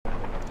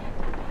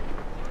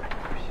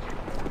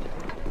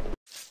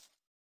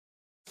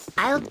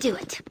I'll do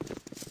it.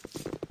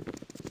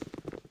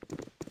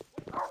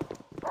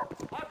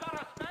 I've got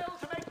a spell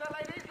to make the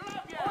ladies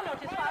love you! Oh, no,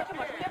 'tis far too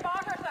much for your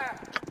barter, sir.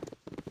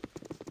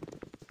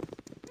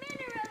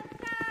 Minerals,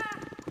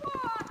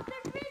 quartz, the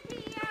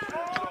Riviera.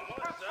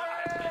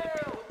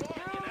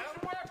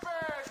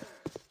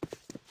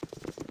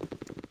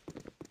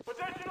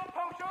 Additional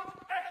potions,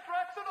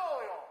 extracts, and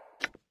oil.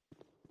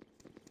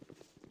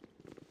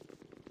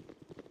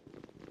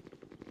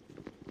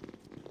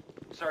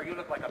 Sir, you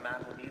look like a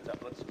man who needs a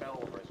good spell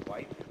over his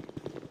wife.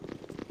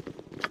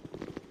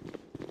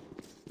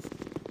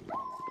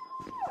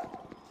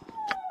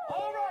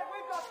 All right,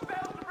 we've got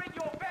spells to bring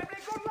your family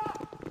good luck.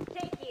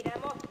 Take it,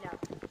 I'm off now.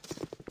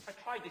 I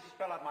tried this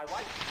spell on my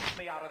wife, she kicked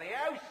me out of the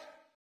house.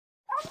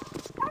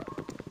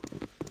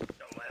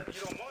 If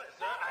you don't want it,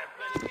 sir, I have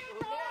plenty of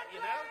people who want, you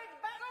know.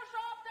 Battle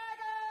sharp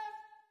daggers!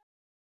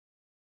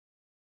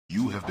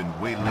 You have been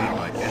waylaid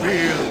by enemies.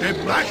 Feel the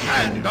black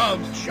hand of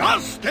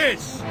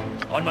justice!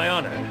 On my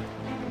honor.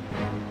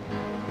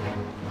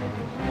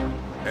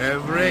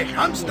 Every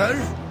hamster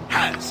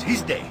has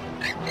his day.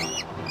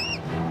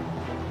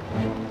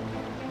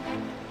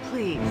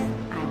 Please,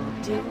 I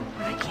will do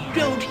what I can.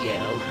 Don't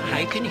yell.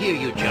 I can hear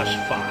you just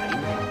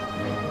fine.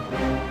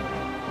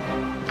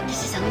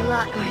 This is a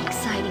lot more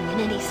exciting than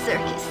any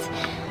circus.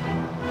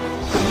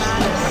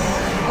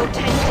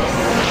 Potentis.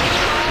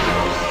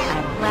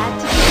 I'm glad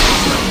to be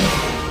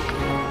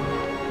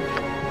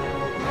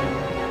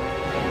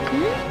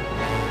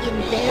in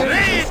there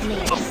is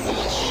made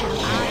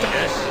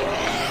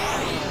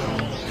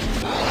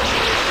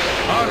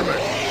Armor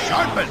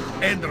sharpened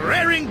and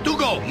raring to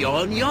go.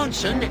 Jon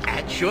Johnson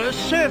at your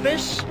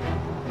service.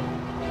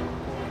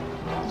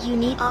 You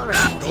need all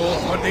right. Go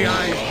for the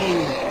eyes,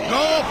 Boo.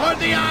 Go for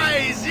the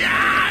eyes.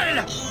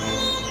 Yeah!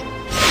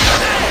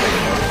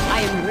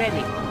 I am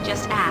ready.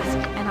 Just ask,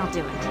 and I'll do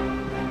it.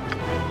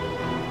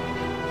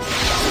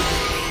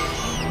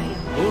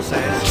 Who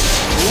says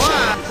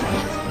what?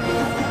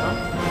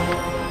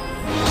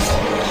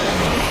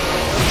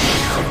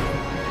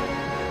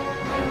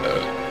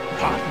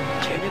 Pardon,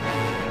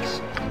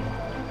 Tenebris.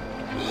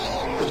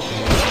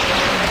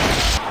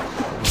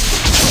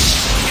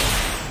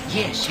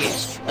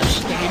 Yes, a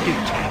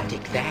standard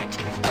tactic, that.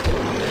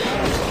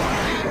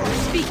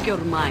 Speak your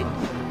mind.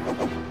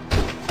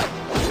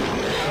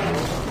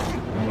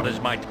 What is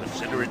mine to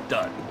consider it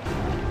done?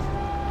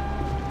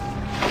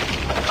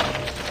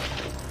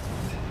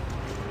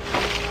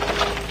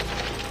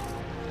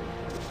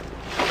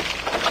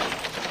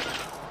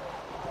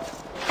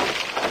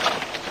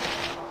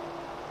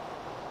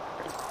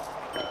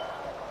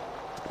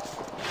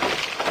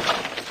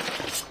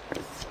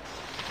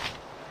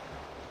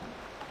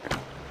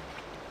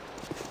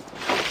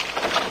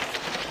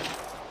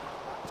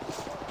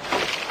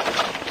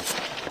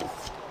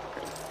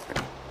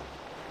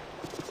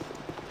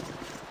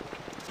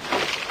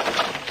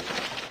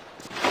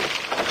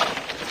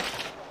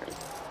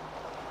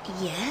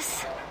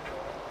 Yes,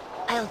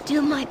 I'll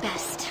do my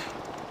best.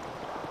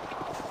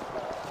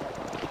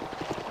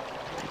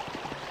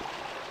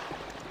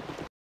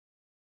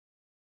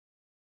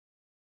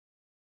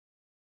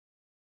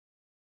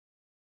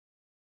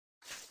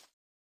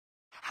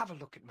 Have a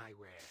look at my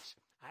wares.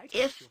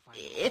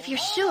 If you're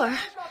sure.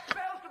 I've got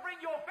spells to bring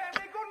your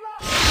family good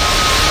luck.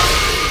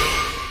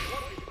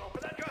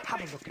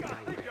 Have a look at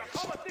my wares.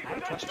 I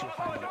trust you'll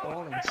find them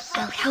all in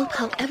I'll help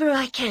however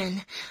I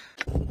can.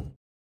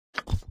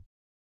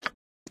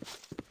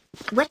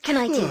 What can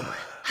I do?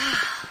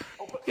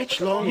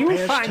 It's long You'll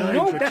past find time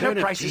no for better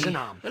turnip prices tea. in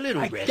Arm. A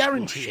little I rest will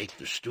guarantee shake it.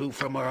 the stew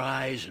from our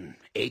eyes and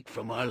ache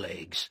from our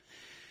legs.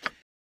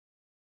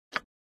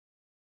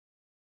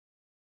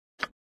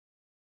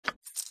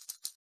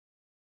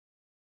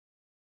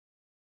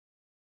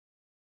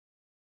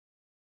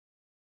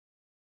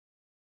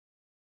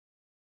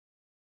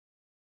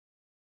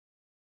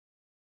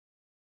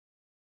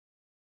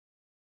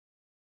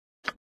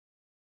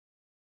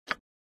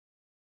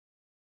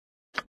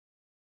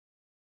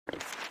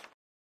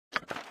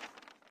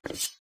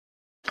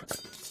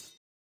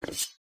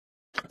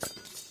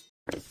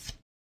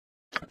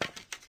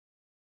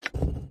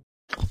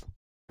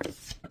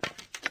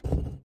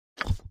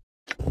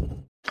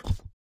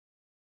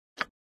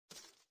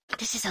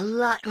 This is a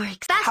lot more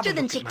faster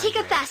than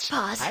Chick-Tika Fast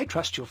Paws. I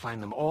trust you'll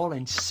find them all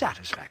in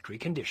satisfactory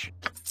condition.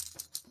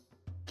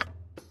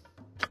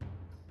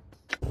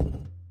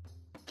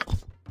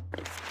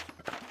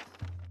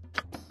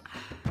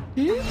 I'll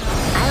do it.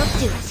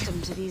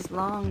 Accustomed to these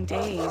long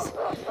days.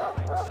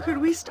 Could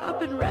we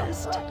stop and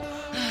rest?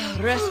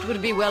 Rest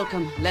would be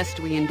welcome, lest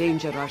we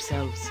endanger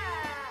ourselves.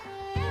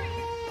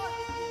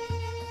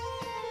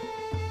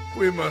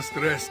 We must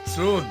rest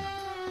soon.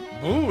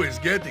 Boo is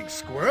getting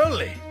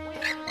squirrely.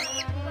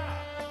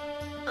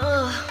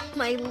 Ugh,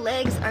 my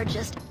legs are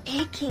just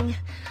aching.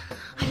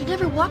 I've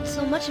never walked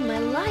so much in my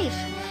life.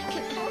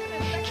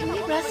 Can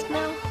we rest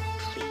now,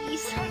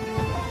 please?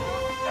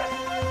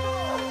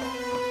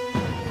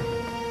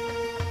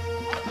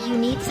 You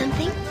need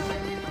something?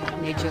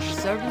 Nature's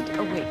servant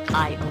await.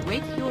 I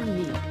await your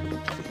need.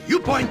 You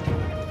point.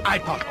 I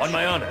promise. On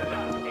my honor.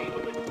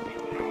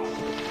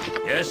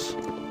 Yes?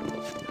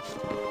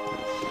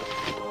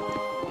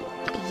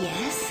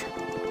 Yes?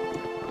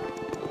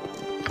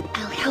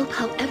 I'll help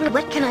however.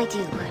 What can I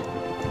do?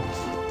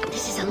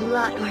 This is a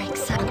lot more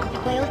exciting.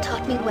 Uncle Quail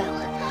taught me well.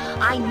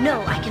 I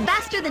know I can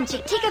faster than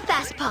Chick. Take a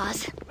fast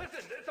pause.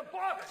 Listen, it's a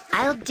bargain.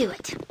 I'll do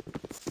it.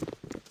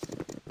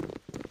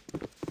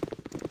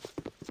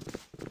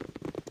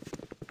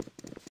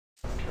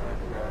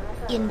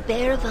 In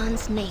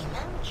Bearvan's name,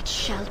 it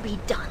shall be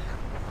done.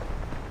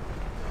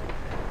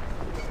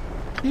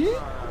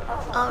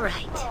 All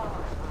right.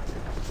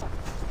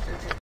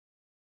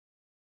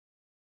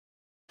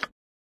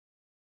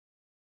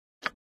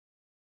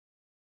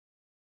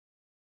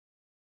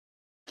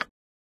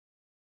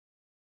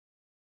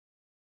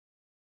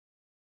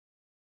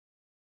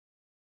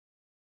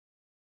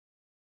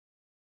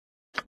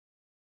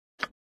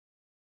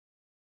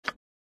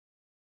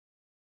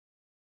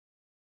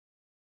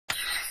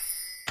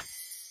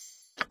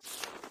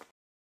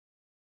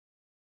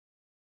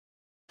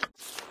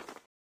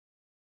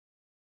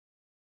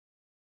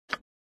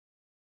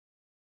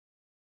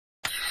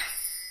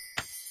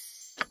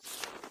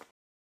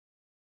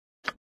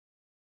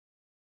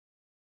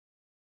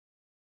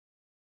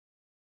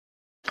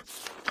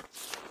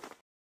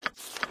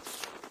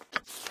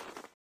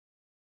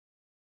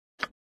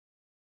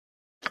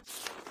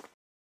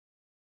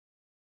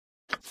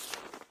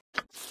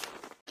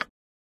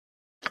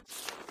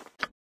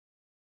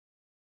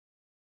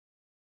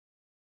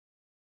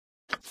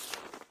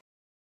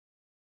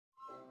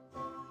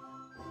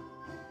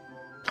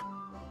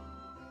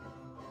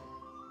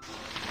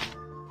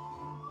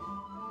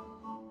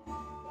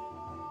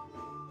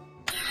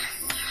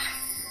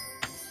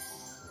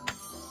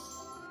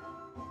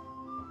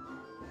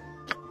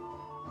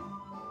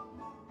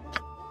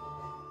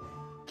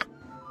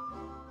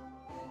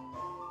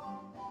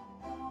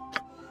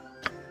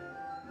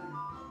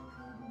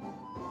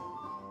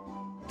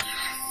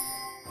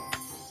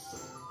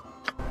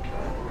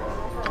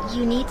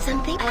 You need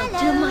something? I'll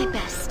do my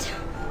best.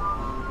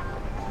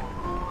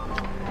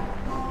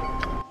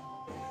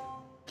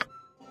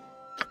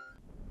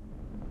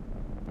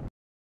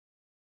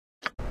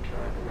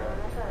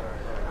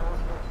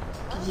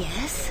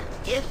 Yes,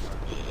 if...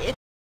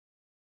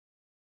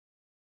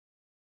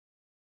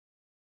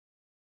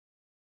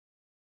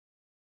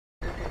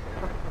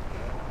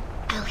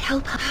 I'll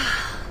help her.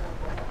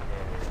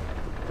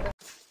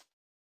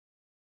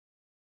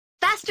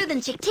 Faster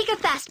than Chick. Take a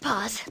fast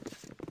pause.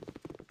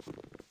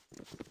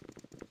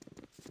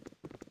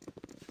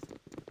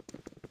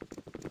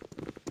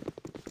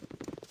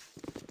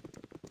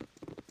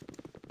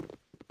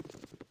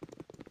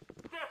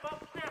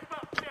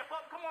 Step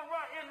up. Come on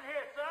right in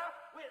here, sir.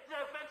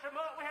 We'll fetch him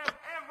up. We have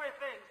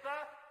everything, sir.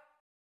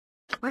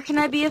 Where can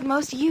I be of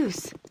most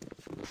use?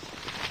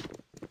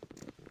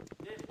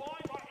 This boy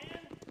right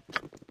in.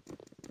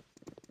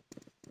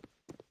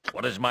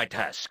 What is my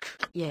task?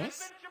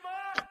 Yes?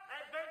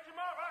 Adventure,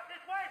 right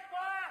this way,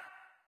 squire.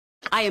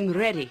 I am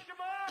ready.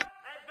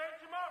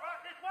 Adventure,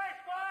 right this way,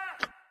 squire.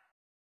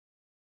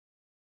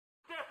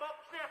 Step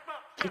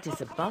up. It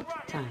is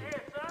about time.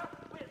 Here, sir.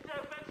 We'll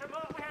fetch him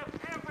up. We have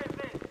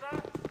everything, sir.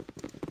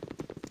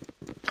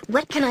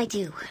 What can I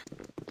do?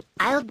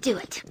 I'll do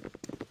it.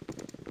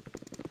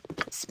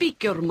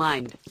 Speak your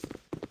mind.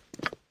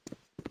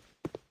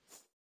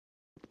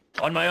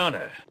 On my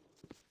honor.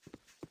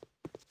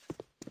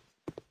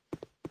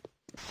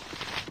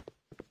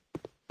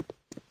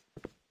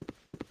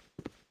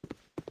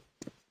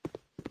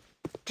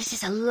 This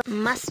is a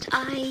must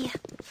I?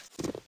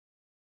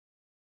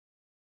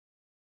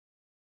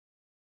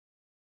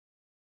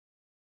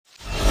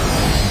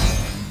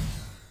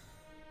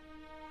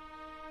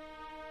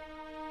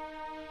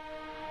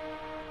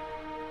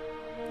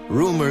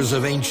 Rumors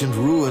of ancient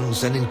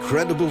ruins and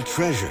incredible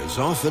treasures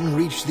often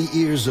reach the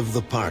ears of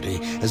the party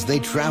as they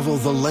travel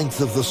the length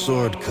of the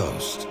Sword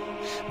Coast.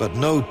 But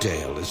no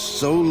tale is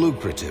so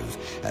lucrative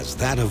as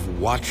that of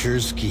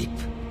Watcher's Keep.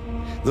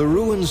 The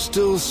ruin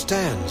still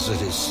stands,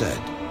 it is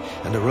said,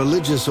 and a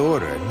religious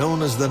order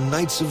known as the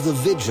Knights of the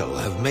Vigil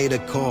have made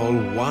a call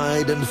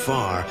wide and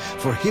far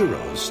for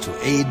heroes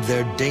to aid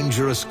their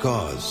dangerous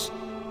cause.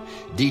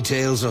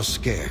 Details are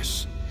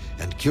scarce,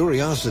 and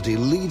curiosity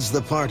leads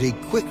the party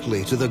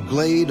quickly to the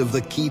glade of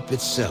the keep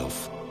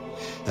itself,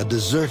 a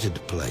deserted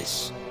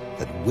place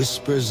that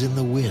whispers in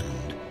the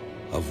wind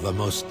of the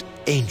most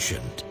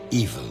ancient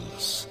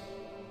evils.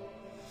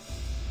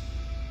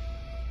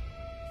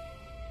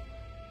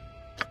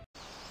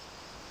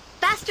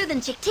 Faster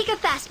than Chick. Take a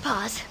fast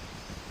pause.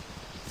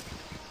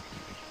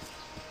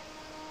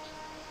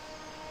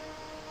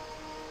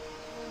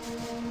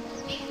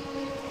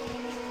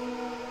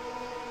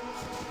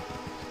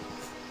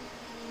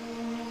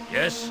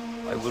 Yes,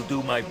 I will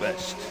do my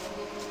best.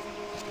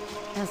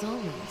 As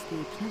always,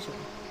 the pleasure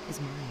is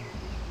mine.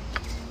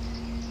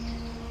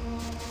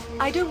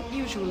 I don't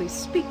usually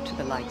speak to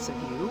the likes of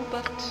you,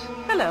 but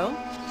hello.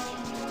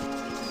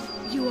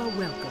 You are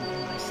welcome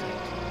in my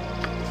sight.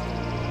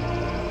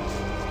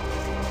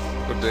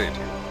 Good day to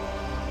you.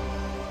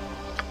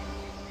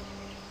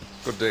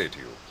 Good day to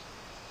you.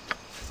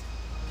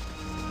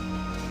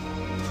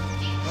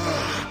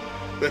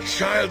 The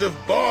Child of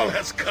Baal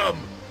has come!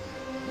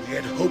 We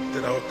had hoped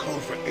that our call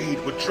for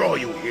aid would draw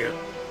you here.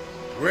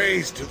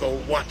 Praise to the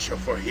Watcher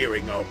for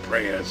hearing our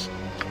prayers.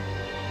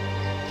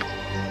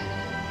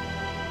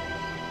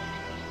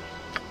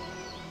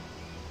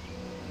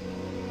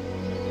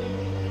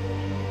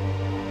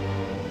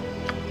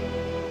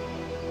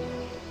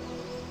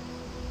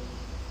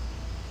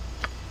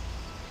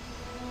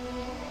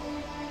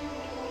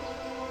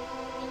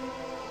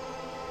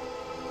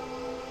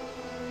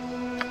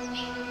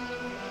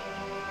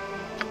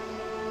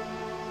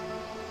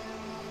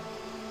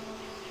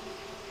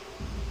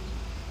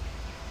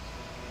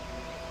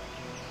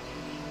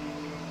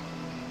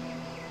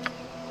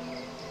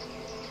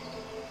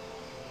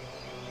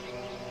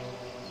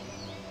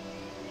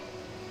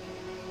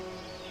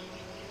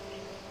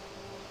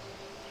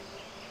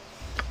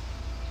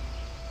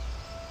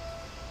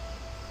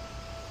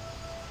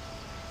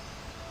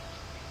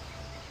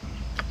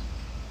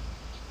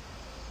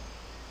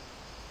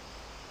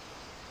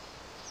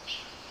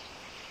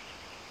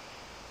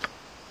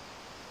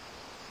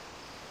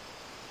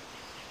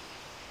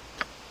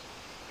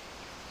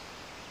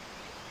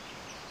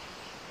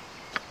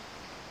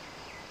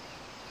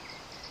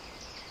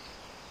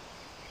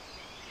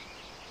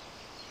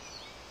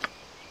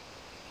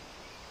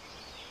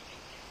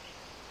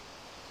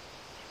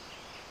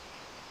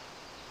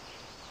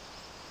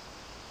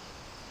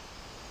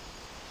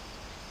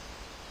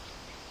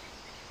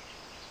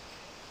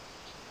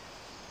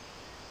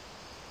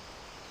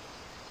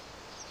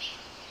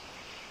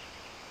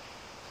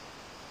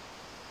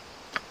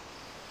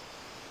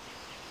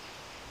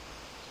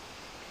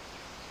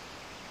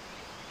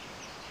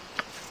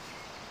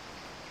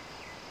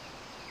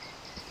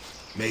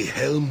 May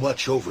Helm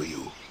watch over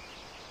you.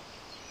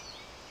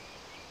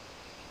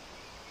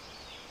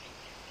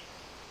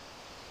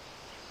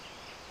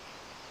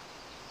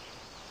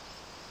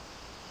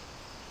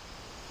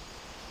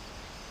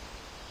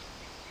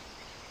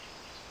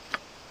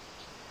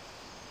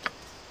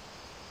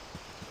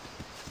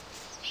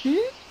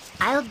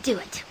 I'll do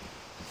it.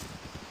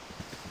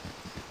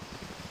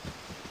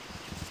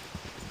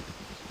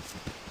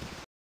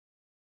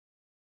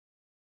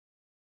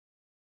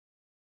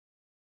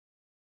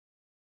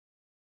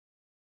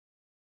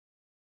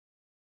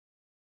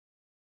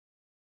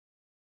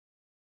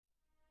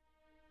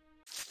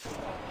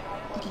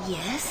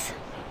 Yes?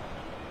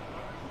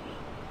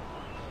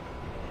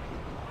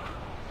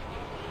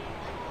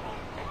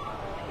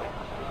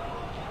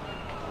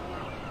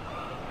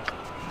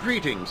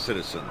 Greetings,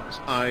 citizens.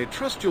 I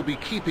trust you'll be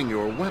keeping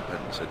your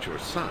weapons at your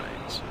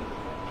sides.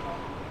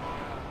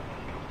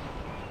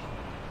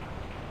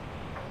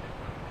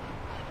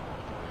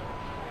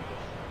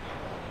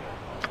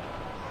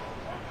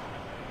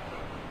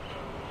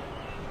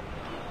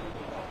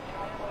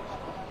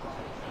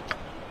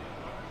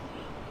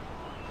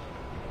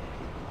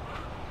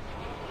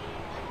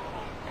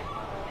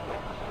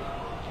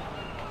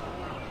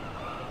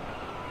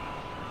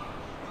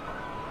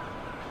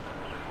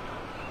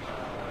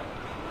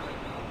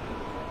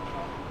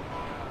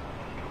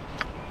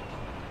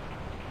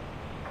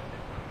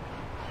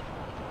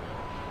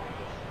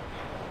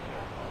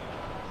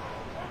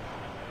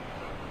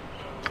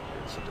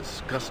 A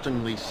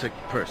disgustingly sick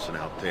person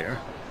out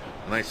there,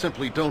 and I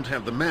simply don't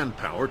have the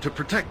manpower to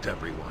protect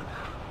everyone.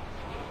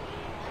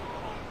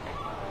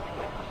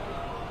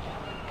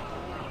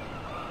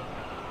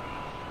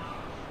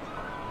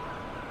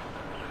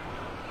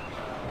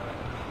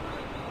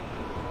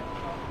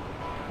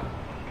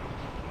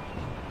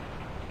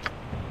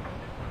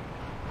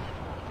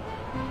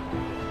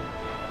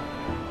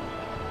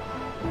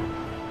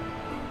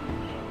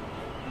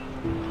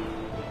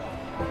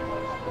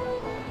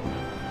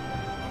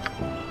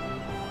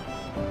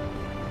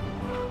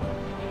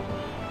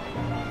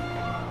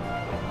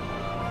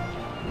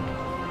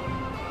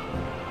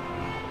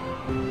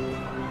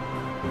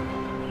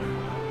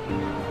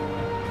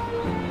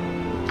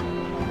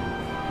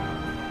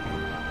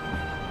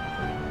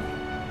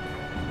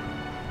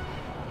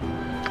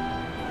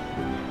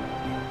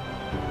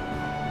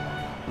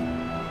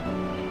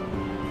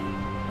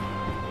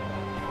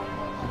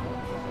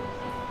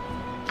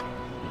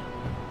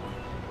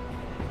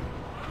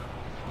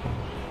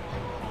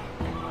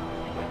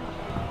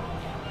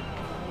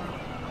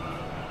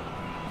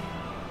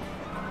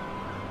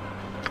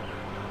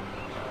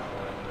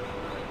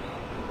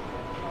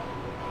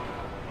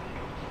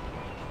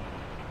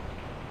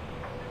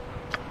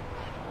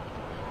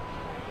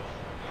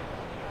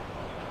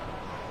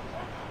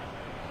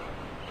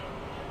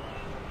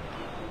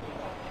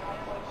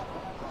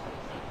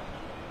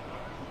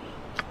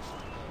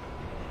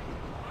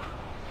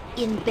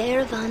 In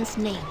Bearvan's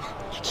name,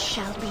 it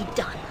shall be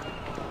done.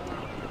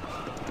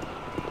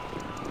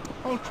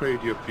 I'll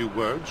trade you a few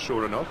words,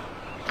 sure enough.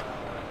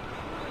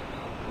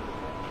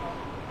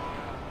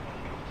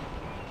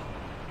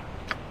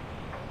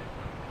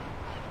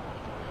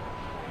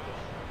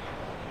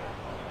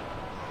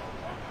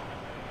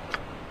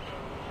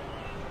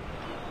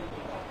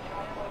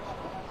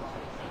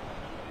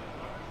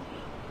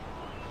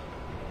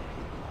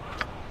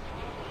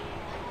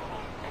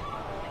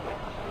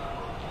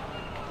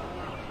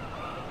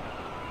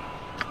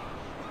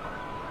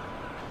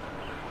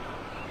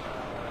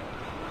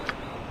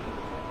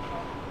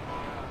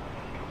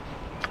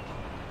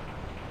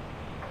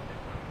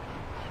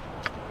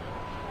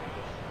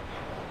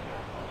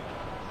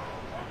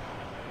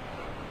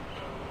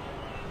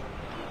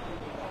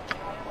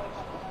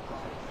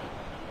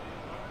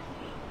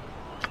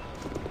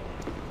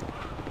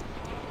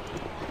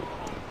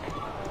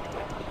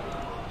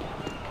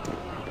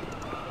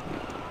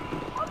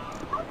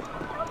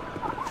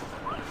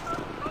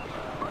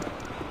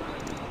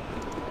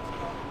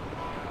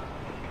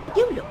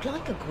 look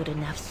like a good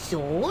enough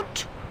sword.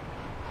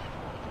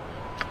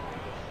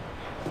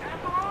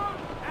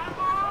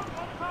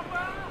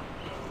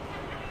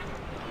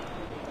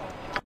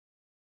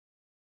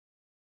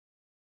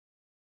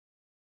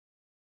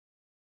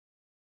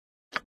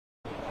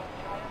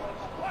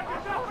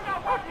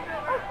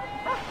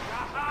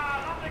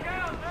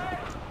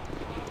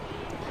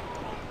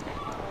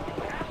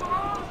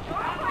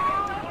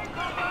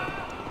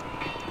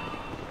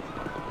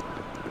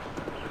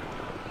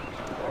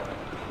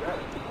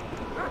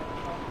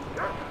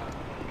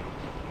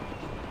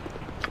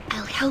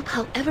 Help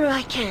however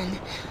I can.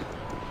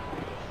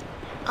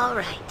 All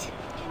right.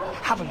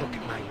 Have a look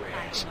at my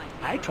wares.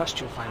 I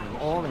trust you'll find them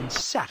all in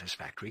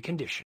satisfactory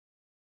condition.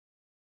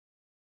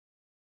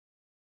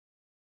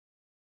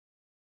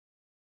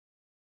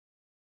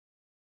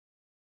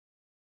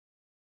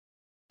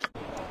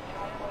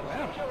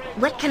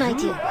 What can I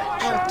do?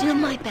 I'll do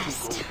my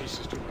best.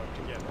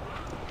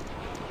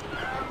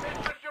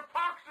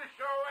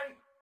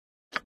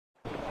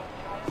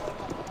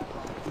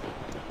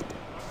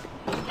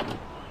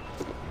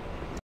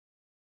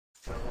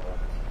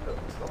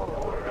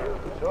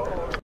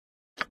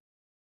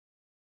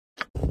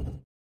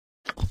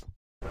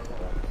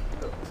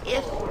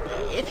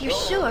 If you're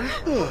sure.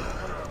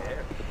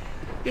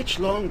 It's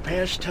long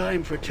past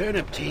time for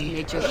turnip tea.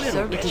 Nature's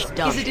service is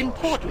done. Is it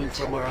important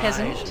from our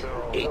peasant? eyes,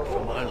 ache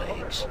from our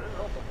legs?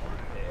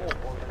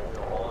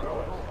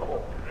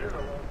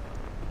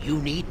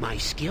 You need my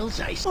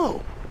skills,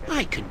 Oh,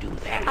 I can do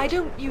that. I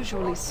don't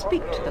usually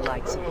speak to the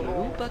likes of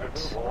you, but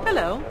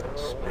hello.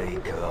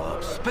 Speak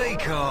up,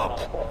 speak up!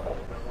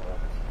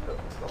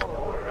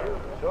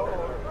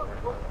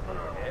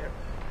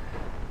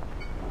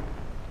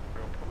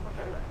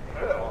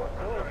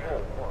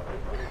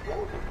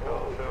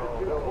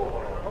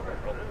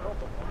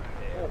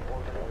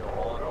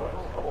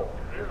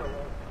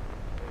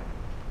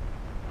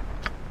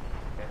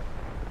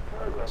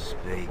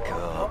 Speak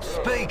up,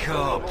 speak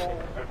up!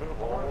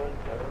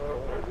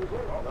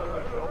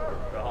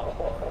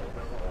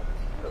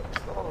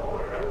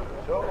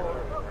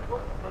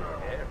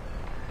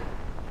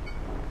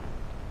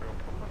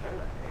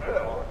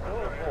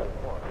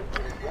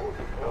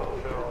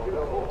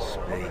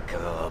 Speak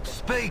up,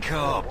 speak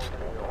up!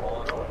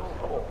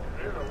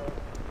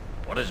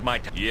 What is my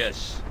time?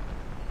 Yes.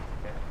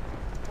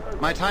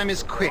 My time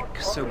is quick,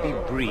 so be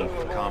brief,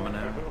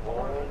 commoner.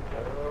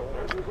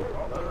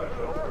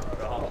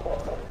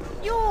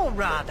 You're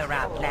rather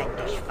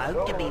outlandish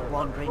folk to be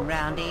wandering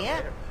round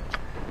here.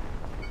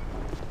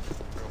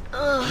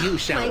 Ugh, You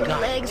sound my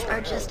gone. legs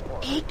are just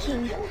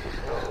aching.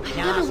 I've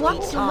never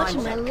walked so much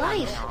in my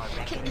life.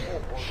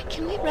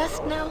 Can we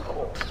rest now,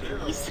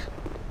 please?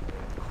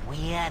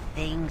 Queer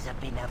things have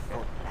been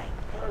afoot lately.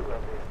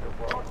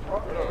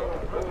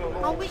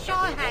 I wish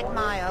I had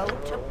my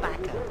old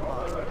tobacco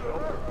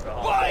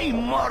pipe. By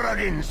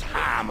Moradin's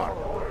hammer!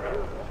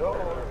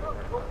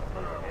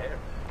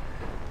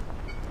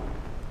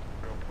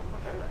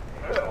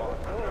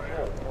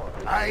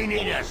 I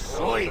need a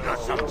swig of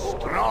some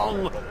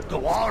strong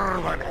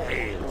dwarven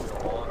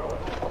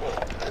ale.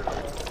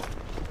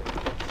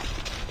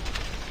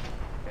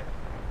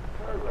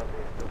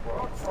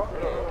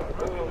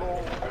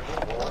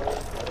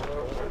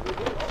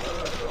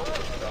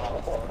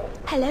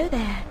 Hello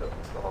there.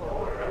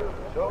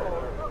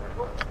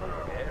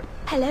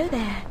 Hello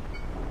there.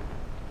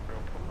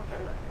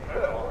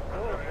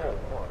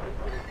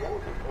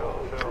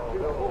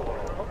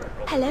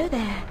 Hello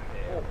there.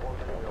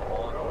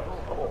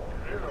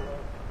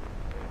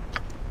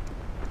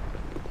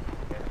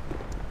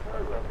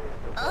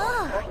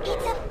 Oh,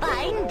 it's a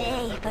fine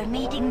day for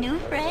meeting new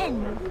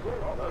friends.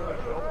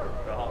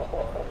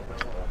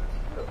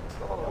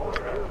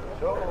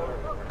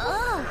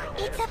 Oh,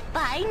 it's a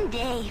fine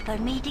day for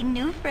meeting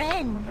new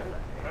friends.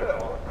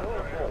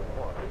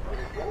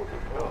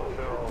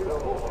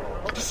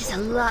 This is a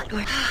lot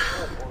more.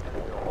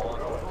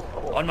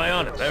 On my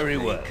honor, very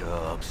well. Speak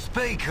up,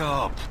 speak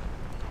up!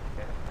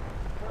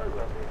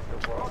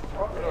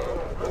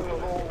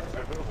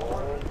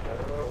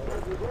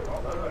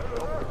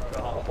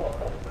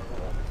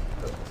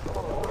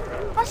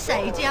 I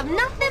say, do you have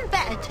nothing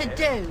better to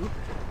do?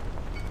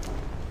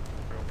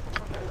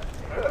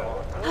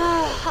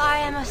 I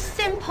am a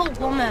simple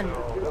woman.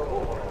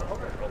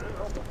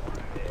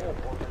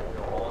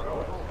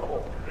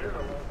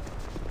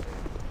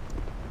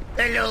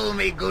 Hello,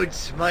 me good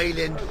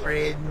smiling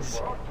friends.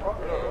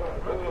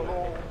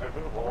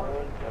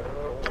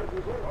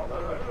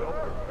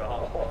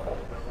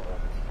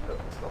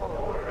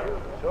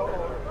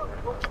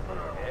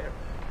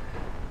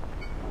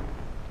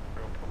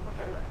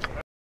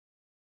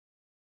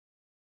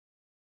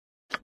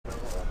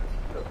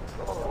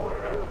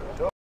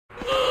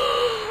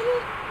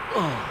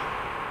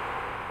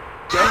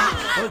 Don't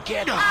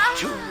forget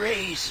to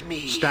raise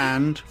me.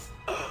 Stand.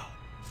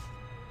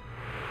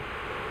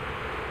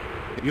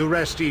 You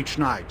rest each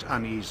night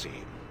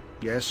uneasy.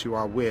 Yes, you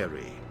are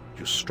weary.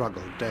 You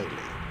struggle daily.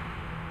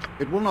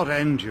 It will not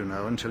end, you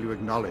know, until you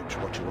acknowledge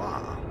what you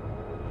are.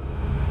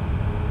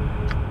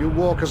 You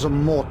walk as a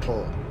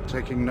mortal,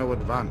 taking no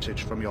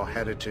advantage from your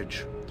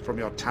heritage, from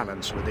your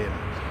talents within.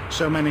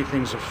 So many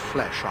things of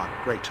flesh are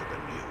greater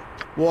than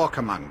you. Walk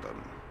among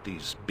them,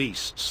 these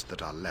beasts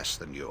that are less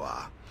than you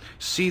are.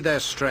 See their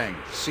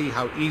strength, see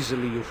how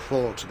easily you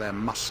fall to their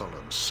muscle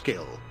and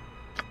skill.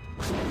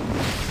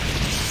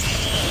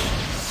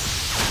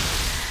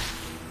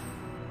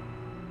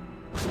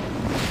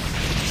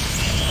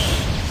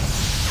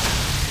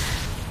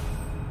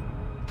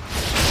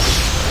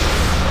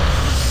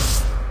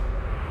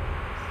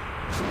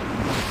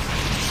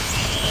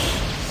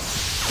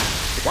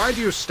 Why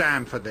do you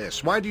stand for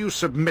this? Why do you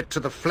submit to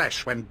the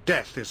flesh when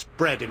death is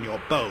bred in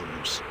your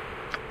bones?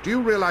 Do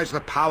you realize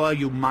the power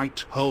you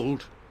might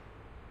hold?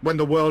 When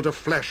the world of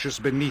flesh is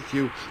beneath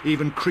you,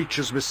 even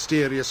creatures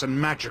mysterious and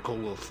magical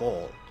will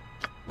fall.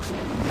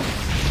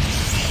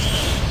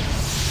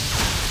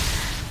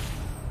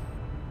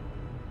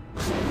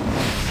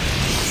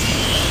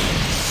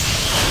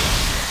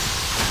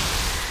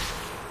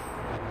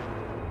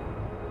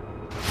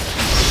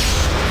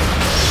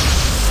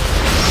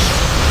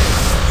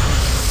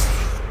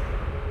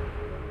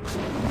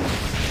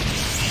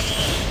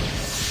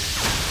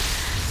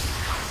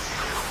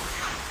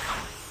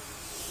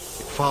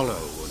 Follow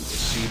and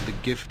receive the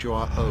gift you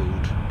are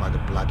owed by the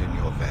blood in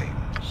your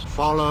veins.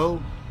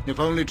 Follow, if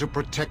only to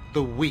protect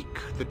the weak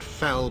that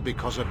fell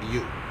because of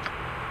you.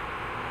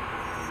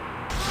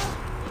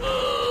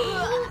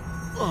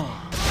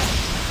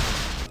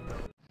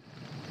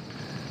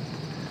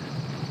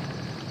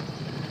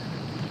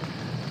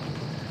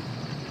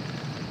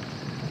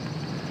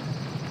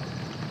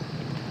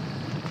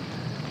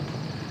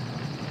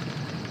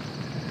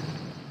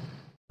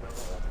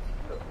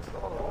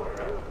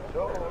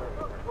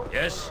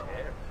 Yes?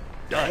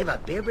 I have a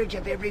beverage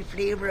of every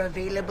flavor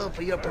available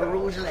for your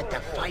perusal at the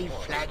 5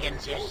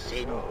 Flagons. Yes,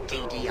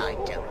 indeedy I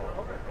do.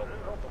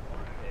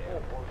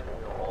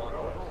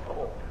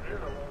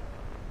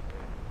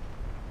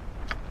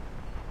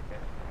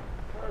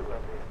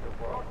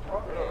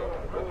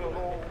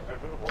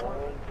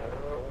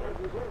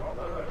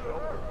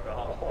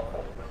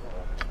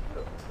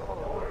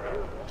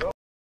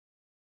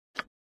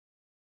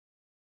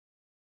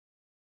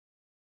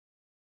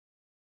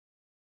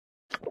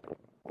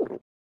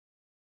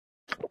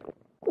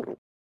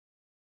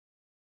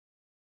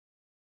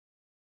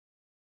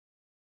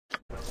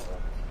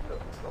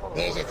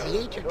 There's a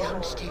theatre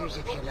downstairs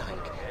if you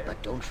like,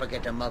 but don't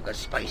forget a mug of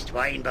spiced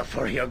wine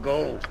before you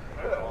go.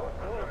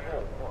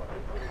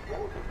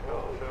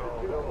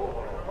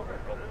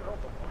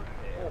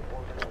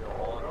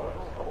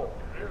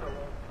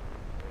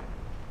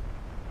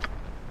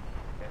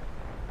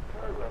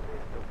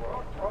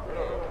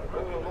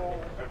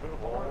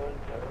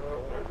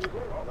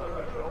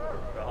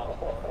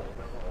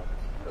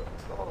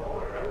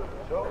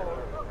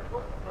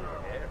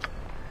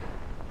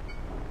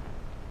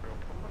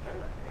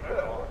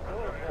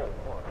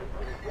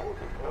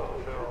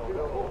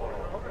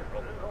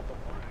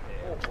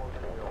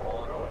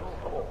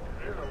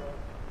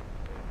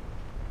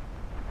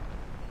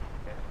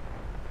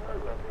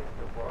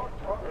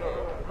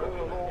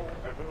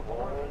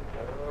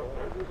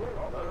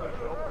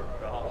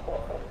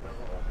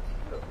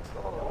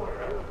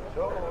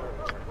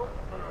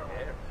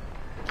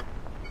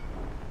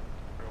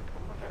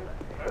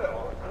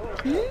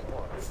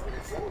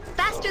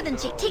 Faster than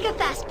take a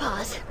fast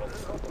pause.